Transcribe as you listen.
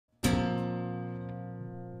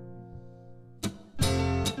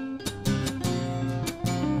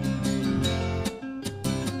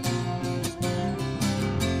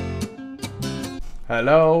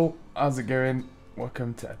Hello, how's it going?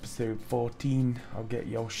 Welcome to episode 14. I'll get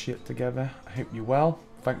your shit together. I hope you're well.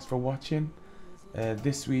 Thanks for watching.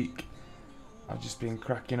 This week I've just been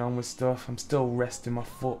cracking on with stuff. I'm still resting my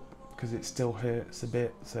foot because it still hurts a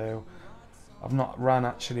bit, so I've not ran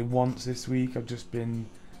actually once this week. I've just been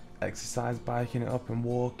exercise biking it up and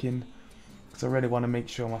walking because I really want to make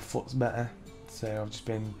sure my foot's better. So I've just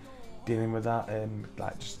been dealing with that and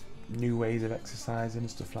like just new ways of exercising and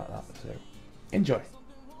stuff like that. So enjoy.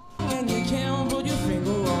 And you can't put your finger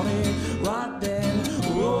on it, right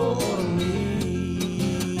then, roll to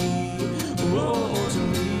me, roll to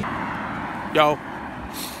me. Yo,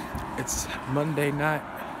 it's Monday night.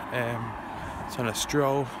 It's on a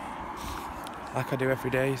stroll, like I do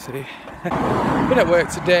every day, see. Been at work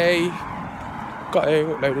today, got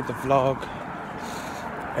uploaded the vlog.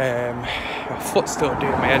 My foot's still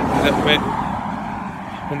doing my head a little bit.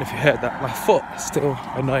 I don't know if you heard that, my foot is still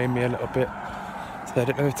annoying me a little bit. So I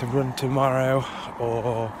don't know if to run tomorrow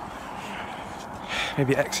or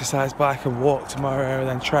maybe exercise bike and walk tomorrow and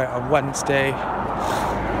then try it on Wednesday.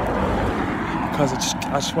 Because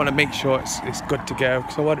I just want to make sure it's good to go,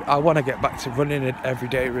 because I want to get back to running it every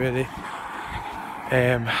day really.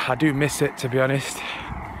 I do miss it, to be honest.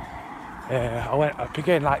 I've been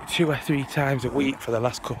going like 2 or 3 times a week for the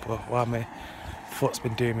last couple while my foot's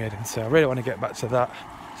been doing me in, so I really want to get back to that,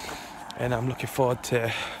 and I'm looking forward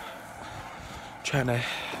to trying to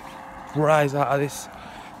rise out of this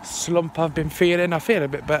slump I've been feeling. I feel a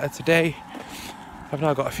bit better today. I've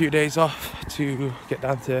now got a few days off to get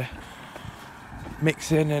down to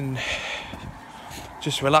mixing and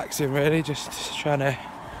just relaxing really, just trying to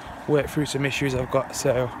work through some issues I've got.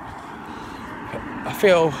 So I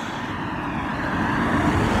feel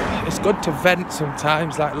it's good to vent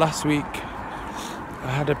sometimes. Like last week I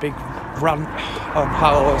had a big rant on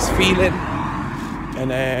how I was feeling,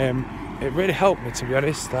 and it really helped me, to be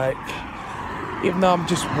honest. Like, even though I'm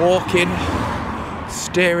just walking,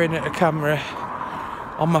 staring at a camera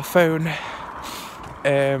on my phone,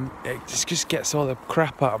 it just gets all the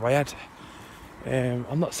crap out of my head.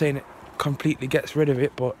 I'm not saying it completely gets rid of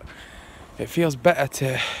it, but it feels better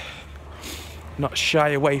to not shy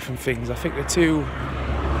away from things. I think we're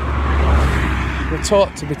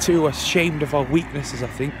taught to be too ashamed of our weaknesses, I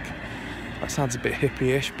think. That sounds a bit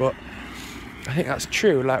hippie-ish, but I think that's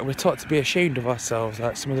true. Like, we're taught to be ashamed of ourselves,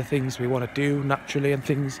 like some of the things we want to do naturally and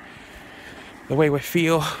things, the way we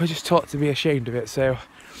feel, we're just taught to be ashamed of it. So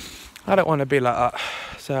I don't want to be like that.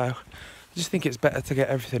 So I just think it's better to get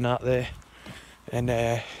everything out there and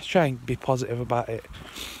try and be positive about it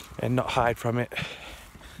and not hide from it.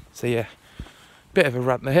 So yeah, bit of a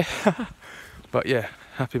rant there. But yeah,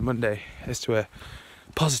 happy Monday. Here's to a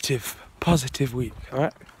positive week.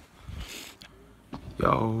 Alright.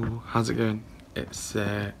 Yo, how's it going? It's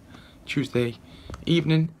Tuesday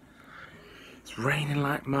evening. It's raining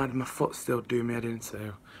like mad. My foot's still doing me head in,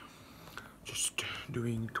 so just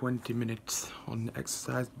doing 20 minutes on the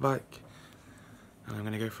exercise bike, and I'm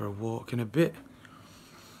gonna go for a walk in a bit.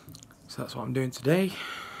 So that's what I'm doing today,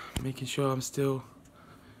 making sure I'm still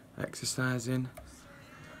exercising.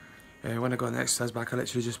 When I go on the exercise bike, I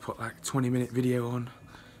literally just put like 20-minute video on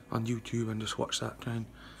YouTube and just watch that, try and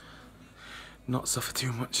not suffer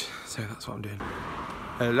too much. So that's what I'm doing.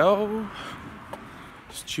 Hello,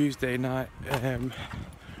 it's Tuesday night.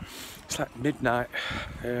 It's like midnight.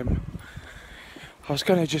 I was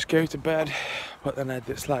gonna just go to bed, but then I had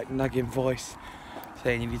this like nagging voice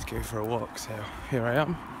saying you need to go for a walk, so here I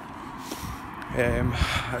am.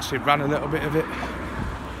 I actually ran a little bit of it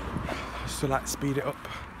just to like speed it up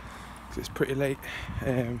because it's pretty late.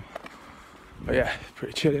 But yeah,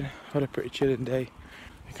 pretty chilling. Had a pretty chilling day.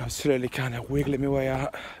 I think I'm slowly kind of wiggling my way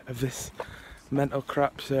out of this mental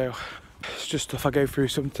crap, so it's just stuff I go through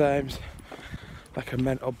sometimes, like a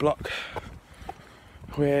mental block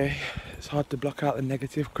where it's hard to block out the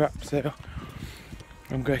negative crap, so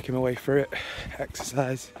I'm working my way through it.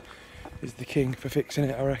 Exercise is the king for fixing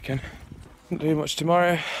it, I reckon. Not doing much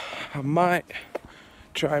tomorrow. I might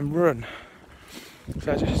try and run.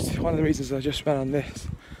 So one of the reasons I just went on this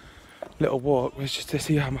little walk was just to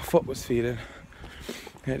see how my foot was feeling.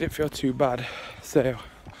 And it didn't feel too bad, so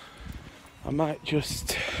I might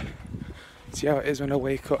just see how it is when I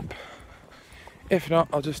wake up. If not,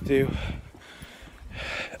 I'll just do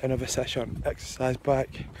another session on exercise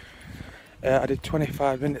bike. I did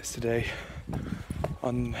 25 minutes today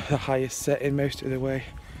on the highest setting most of the way.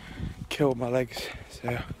 Killed my legs,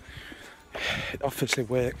 so it obviously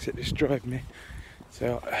works. It destroyed me.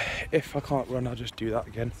 So if I can't run, I'll just do that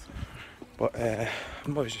again. But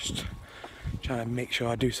I'm always just trying to make sure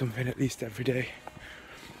I do something at least every day.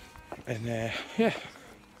 And yeah,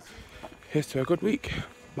 here's to a good week.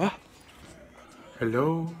 Bye.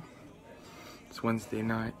 Hello. It's Wednesday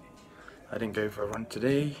night. I didn't go for a run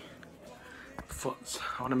today. I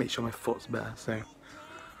want to make sure my foot's better, so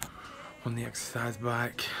on the exercise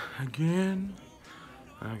bike again.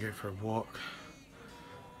 I'll go for a walk.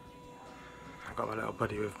 I've got my little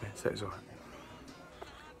buddy with me, so it's alright.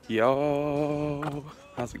 Yo,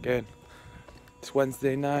 how's it going? It's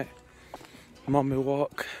Wednesday night. I'm on my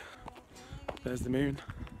walk. There's the moon.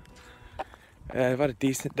 I've had a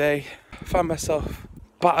decent day. I found myself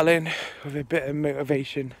battling with a bit of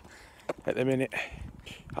motivation at the minute.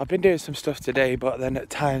 I've been doing some stuff today, but then at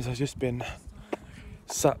times I've just been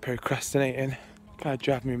sat procrastinating. Kind of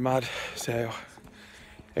driving me mad. So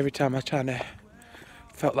every time I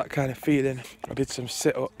felt that kind of feeling, I did some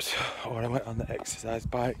sit-ups or I went on the exercise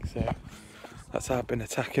bike. So that's how I've been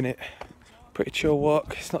attacking it. Pretty chill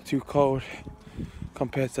walk. It's not too cold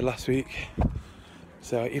compared to last week.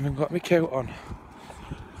 So I even got my coat on.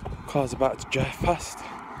 Car's about to drive past.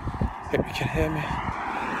 Hope you can hear me.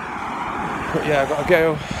 But yeah, I've got to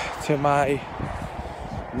go to my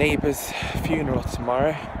neighbour's funeral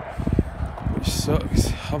tomorrow, which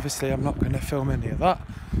sucks. Obviously I'm not going to film any of that,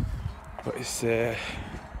 but it's I'm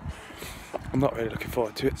not really looking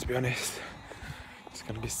forward to it, to be honest. It's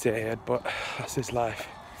going to be sad, but that's his life,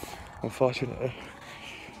 unfortunately.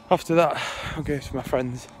 After that I'll go to my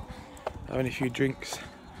friends, having a few drinks,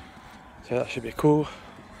 so that should be cool.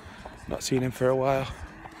 Not seen him for a while,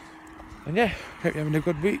 and yeah, hope you're having a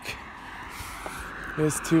good week.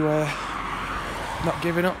 Here's to not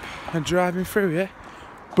giving up and driving through, yeah?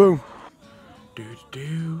 Boom!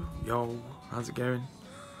 Yo, how's it going?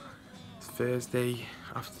 It's Thursday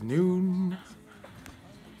afternoon.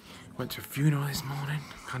 Went to a funeral this morning,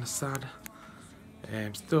 kind of sad.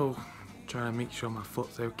 I'm still trying to make sure my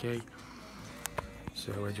foot's okay.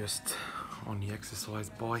 So we're just on the exercise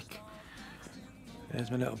bike. There's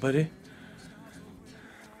my little buddy.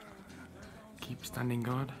 Keep standing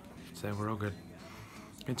guard, so we're all good.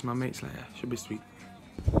 Going to my mates later, should be sweet.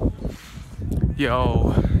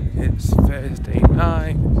 Yo, it's Thursday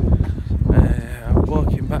night. I'm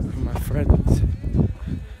walking back with my friends.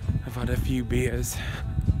 I've had a few beers,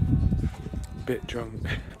 a bit drunk.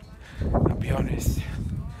 I'll be honest,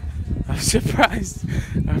 I'm surprised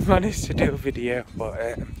I've managed to do a video,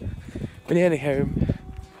 but we're nearly home.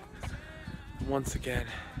 And once again,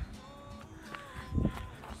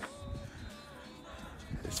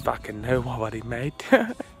 it's fucking nobody, mate.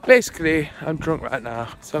 Basically, I'm drunk right now,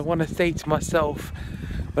 so I want to say to myself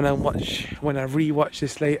when I rewatch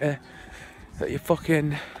this later, that you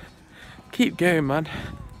fucking keep going, man.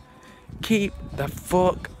 Keep the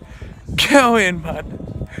fuck going,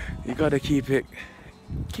 man. You gotta keep it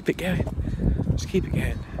going. Just keep it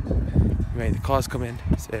going. Right, the car's coming,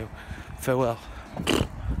 so farewell.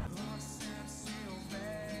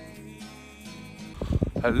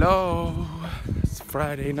 Hello, it's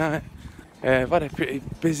Friday night. I've had a pretty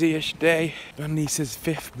busy-ish day. My niece's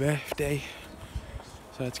 5th birthday,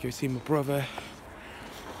 so I had to go see my brother.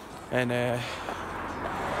 And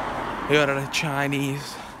we ordered a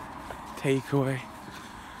Chinese takeaway,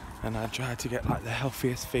 and I tried to get like the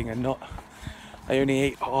healthiest thing, and I only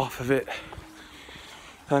ate half of it.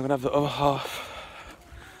 And I'm gonna have the other half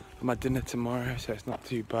for my dinner tomorrow, so it's not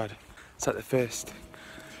too bad. It's like the first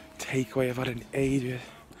takeaway I've had in ages.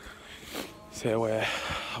 So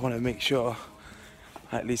I want to make sure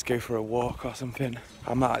I at least go for a walk or something.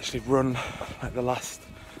 I might actually run like the last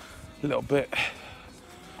little bit,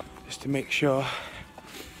 just to make sure.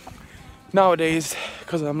 Nowadays,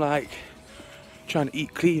 because I'm like trying to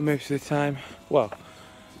eat clean most of the time, well,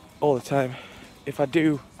 all the time, if I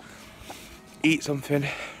do eat something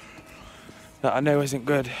that I know isn't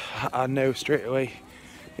good, I know straight away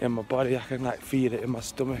in my body. I can like feel it in my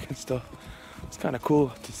stomach and stuff. It's kind of cool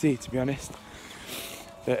to see, to be honest,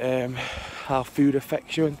 that how food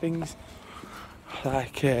affects you and things.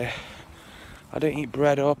 Like I don't eat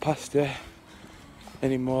bread or pasta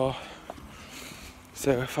anymore,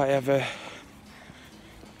 so if I ever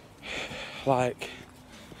like,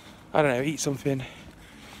 I don't know, eat something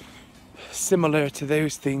similar to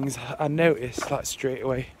those things, I notice like straight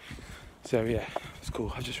away. So yeah, it's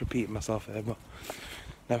cool. I just repeated myself there, but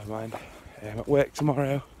never mind. I'm at work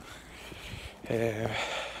tomorrow, and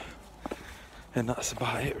that's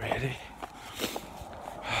about it really.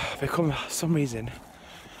 For some reason,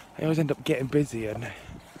 I always end up getting busy and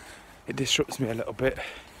it disrupts me a little bit,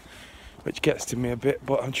 which gets to me a bit,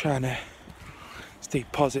 but I'm trying to stay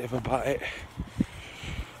positive about it.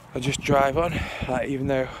 I just drive on, like, even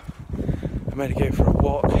though I'm going to go for a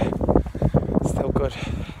walk, it's still good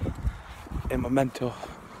in my mental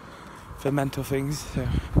things, so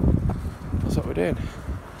that's what we're doing.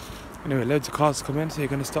 Anyway, loads of cars come in, so you're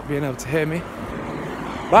going to stop being able to hear me.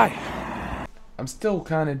 Bye! I'm still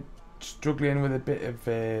kind of struggling with a bit of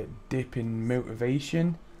a dip in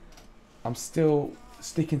motivation. I'm still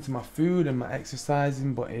sticking to my food and my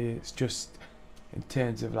exercising, but it's just in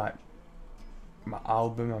terms of like my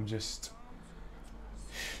album, I'm just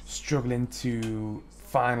struggling to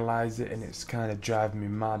finalize it, and it's kind of driving me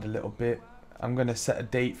mad a little bit. I'm gonna set a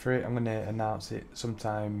date for it. I'm gonna announce it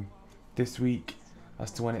sometime this week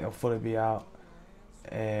as to when it'll fully be out.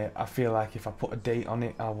 I feel like if I put a date on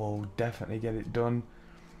it, I will definitely get it done.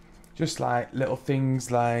 Just like little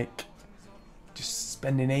things like just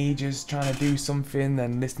spending ages trying to do something,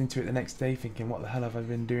 then listening to it the next day thinking, what the hell have I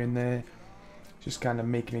been doing there? Just kind of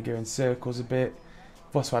making me go in circles a bit.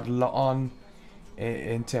 I've also had a lot on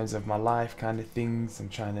in terms of my life kind of things. I'm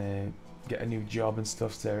trying to get a new job and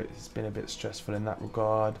stuff, so it's been a bit stressful in that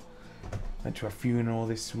regard. Went to a funeral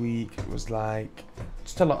this week. It was like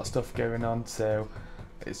just a lot of stuff going on, so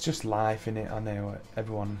it's just life, innit? I know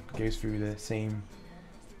everyone goes through the same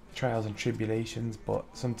trials and tribulations, but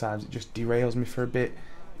sometimes it just derails me for a bit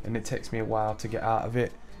and it takes me a while to get out of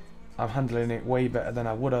it. I'm handling it way better than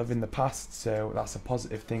I would have in the past, so that's a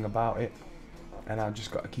positive thing about it, and I've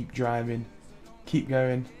just got to keep driving, keep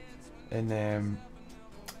going, and I'm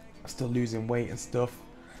still losing weight and stuff.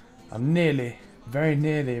 I'm very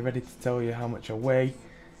nearly ready to tell you how much I weigh.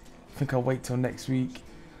 I think I'll wait till next week,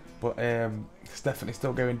 but it's definitely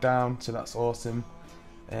still going down, so that's awesome.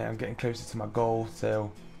 I'm getting closer to my goal,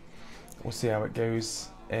 so we'll see how it goes.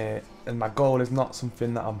 And my goal is not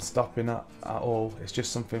something that I'm stopping at all. It's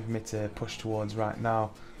just something for me to push towards right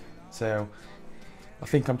now. So I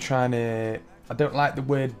think I'm trying to, I don't like the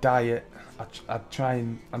word diet. I'm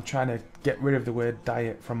trying to get rid of the word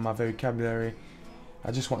diet from my vocabulary.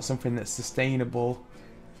 I just want something that's sustainable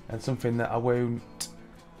and something that I won't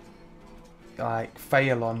like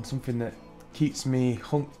fail on, something that keeps me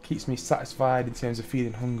satisfied in terms of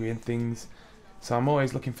feeling hungry and things. So I'm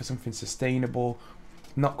always looking for something sustainable,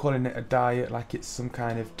 not calling it a diet like it's some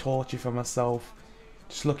kind of torture for myself,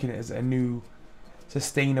 just looking at it as a new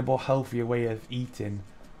sustainable, healthier way of eating.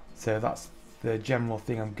 So that's the general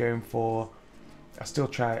thing I'm going for.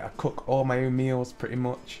 I cook all my own meals pretty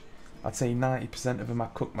much. I'd say 90% of them I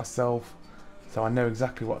cook myself, so I know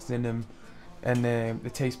exactly what's in them, and they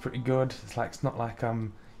taste pretty good. It's not like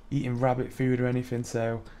I'm eating rabbit food or anything,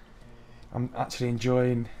 so I'm actually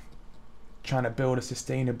enjoying trying to build a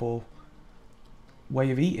sustainable way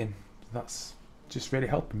of eating. That's just really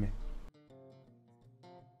helping me.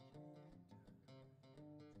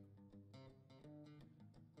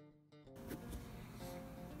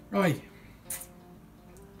 Right,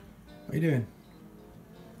 what are you doing?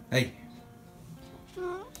 Hey,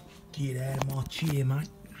 get out of my chair, mate.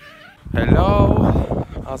 Hello,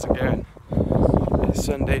 how's it going? It's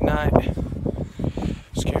Sunday night.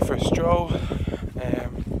 Just going for a stroll.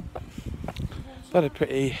 Had a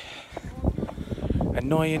pretty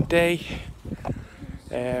annoying day.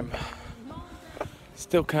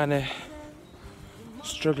 Still kind of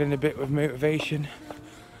struggling a bit with motivation,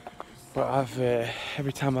 but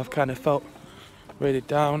every time I've kind of felt really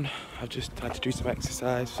down, I've just had to do some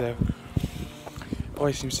exercise, so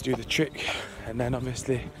always seems to do the trick. And then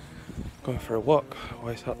obviously going for a walk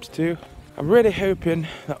always helps too. I'm really hoping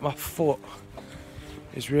that my foot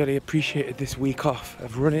is really appreciated this week off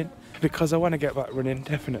of running, because I want to get back running,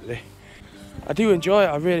 definitely. I do enjoy it,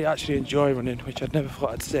 I really actually enjoy running, which I'd never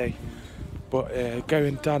thought I'd say, but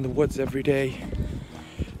going down the woods every day,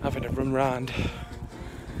 having a run round,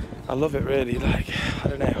 I love it really, like, I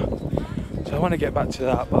don't know. So I want to get back to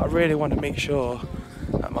that, but I really want to make sure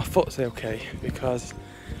that my foot's okay, because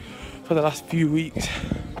for the last few weeks,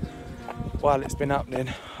 while it's been happening,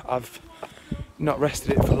 I've not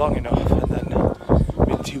rested it for long enough, and then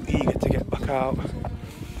been too eager to get back out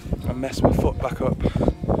and mess my foot back up.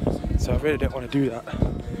 So I really don't want to do that.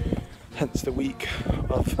 Hence the week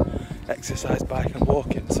of exercise, bike and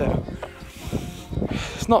walking. So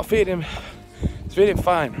it's feeling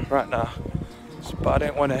fine right now, but I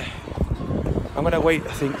don't want to. I'm going to wait,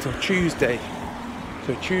 I think, till Tuesday.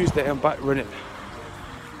 So Tuesday I'm back running,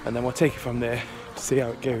 and then we'll take it from there to see how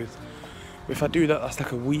it goes. If I do that, that's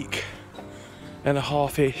like a week and a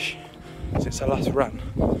half-ish since I last ran.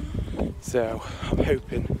 So I'm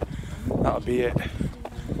hoping that'll be it.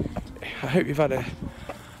 I hope you've had a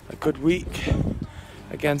good week.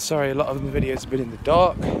 Again, sorry, a lot of the videos have been in the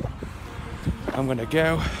dark. I'm gonna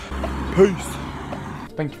go. Peace.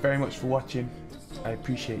 Thank you very much for watching. I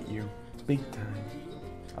appreciate you big time.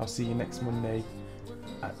 I'll see you next Monday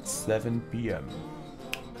at 7 PM.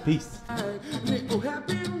 Peace. Make you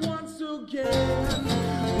happy once again.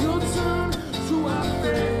 Your turn to our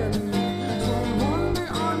friend.